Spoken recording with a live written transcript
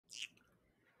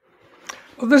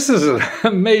Well, this is an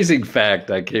amazing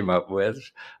fact I came up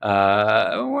with.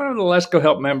 One of the Let's Go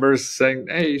Help members saying,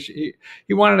 "Hey,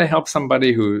 he wanted to help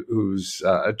somebody who's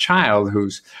a child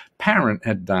whose parent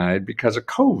had died because of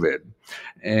COVID."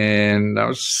 And I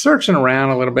was searching around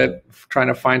a little bit, trying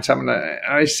to find something. And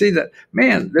I see that,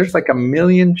 man, there's like 1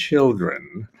 million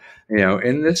children,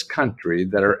 in this country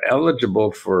that are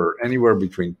eligible for anywhere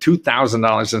between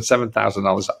 $2,000 and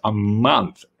 $7,000 a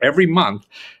month, every month,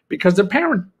 because their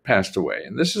parent passed away.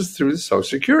 And this is through Social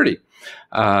Security.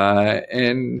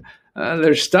 And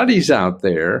there's studies out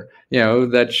there,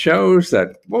 that shows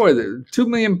that, boy, 2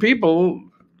 million people,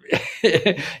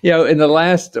 in the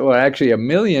last, well, actually 1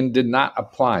 million did not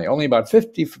apply. Only about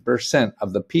 50%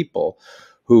 of the people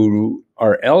who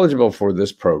are eligible for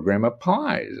this program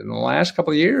applies. In the last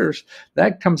couple of years,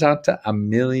 that comes out to 1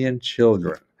 million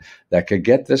children that could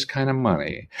get this kind of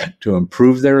money to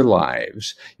improve their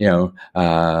lives, that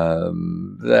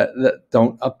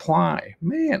don't apply.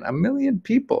 Man, 1 million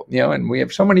people, and we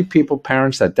have so many people,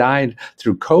 parents that died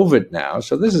through COVID now.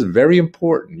 So this is very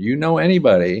important.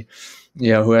 Anybody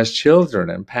who has children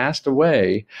and passed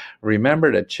away,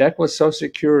 remember to check with Social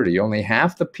Security. Only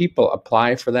half the people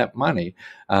apply for that money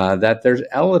that they're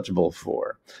eligible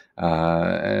for.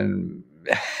 And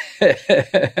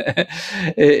it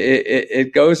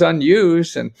goes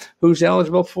unused. And who's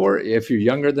eligible for it? If you're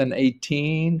younger than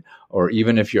 18, or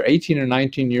even if you're 18 or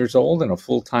 19 years old and a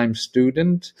full-time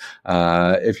student.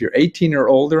 If you're 18 or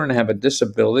older and have a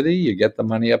disability, you get the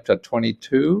money up to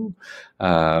 22.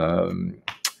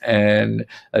 And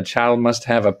a child must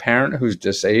have a parent who's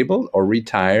disabled or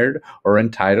retired or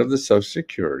entitled to Social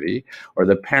Security, or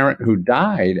the parent who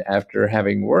died after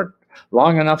having worked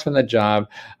long enough in the job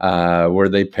where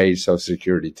they paid Social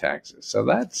Security taxes. So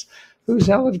that's who's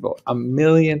eligible. 1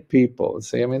 million people.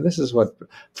 See, this is what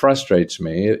frustrates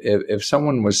me. If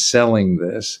someone was selling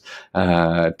this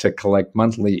to collect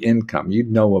monthly income,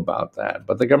 you'd know about that.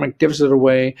 But the government gives it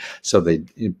away, so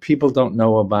people don't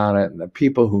know about it. And the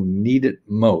people who need it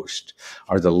most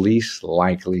are the least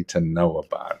likely to know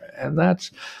about it. And that's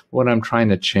what I'm trying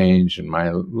to change in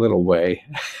my little way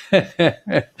in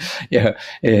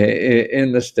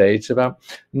the States, about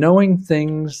knowing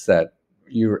things that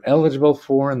you're eligible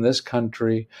for in this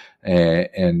country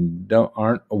and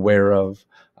aren't aware of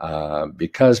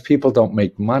because people don't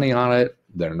make money on it.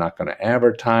 They're not going to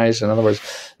advertise. In other words,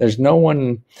 there's no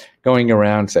one going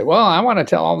around and say, well, I want to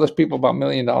tell all these people about $1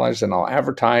 million and I'll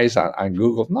advertise on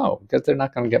Google. No, because they're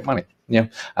not going to get money.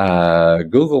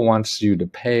 Google wants you to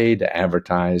pay to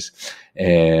advertise,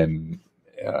 and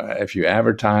if you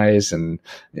advertise and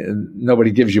nobody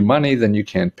gives you money, then you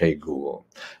can't pay Google.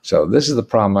 So this is the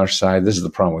problem on our side. This is the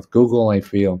problem with Google, I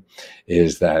feel,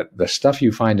 is that the stuff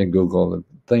you find in Google, the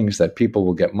things that people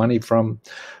will get money from,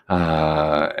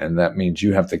 and that means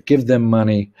you have to give them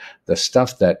money. The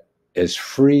stuff that is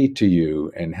free to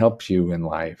you and helps you in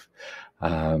life,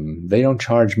 they don't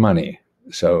charge money.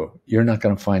 So you're not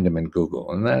going to find them in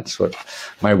Google. And that's what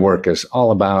my work is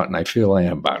all about. And I feel I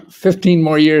have about 15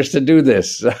 more years to do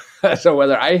this. So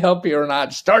whether I help you or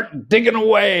not, start digging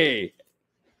away.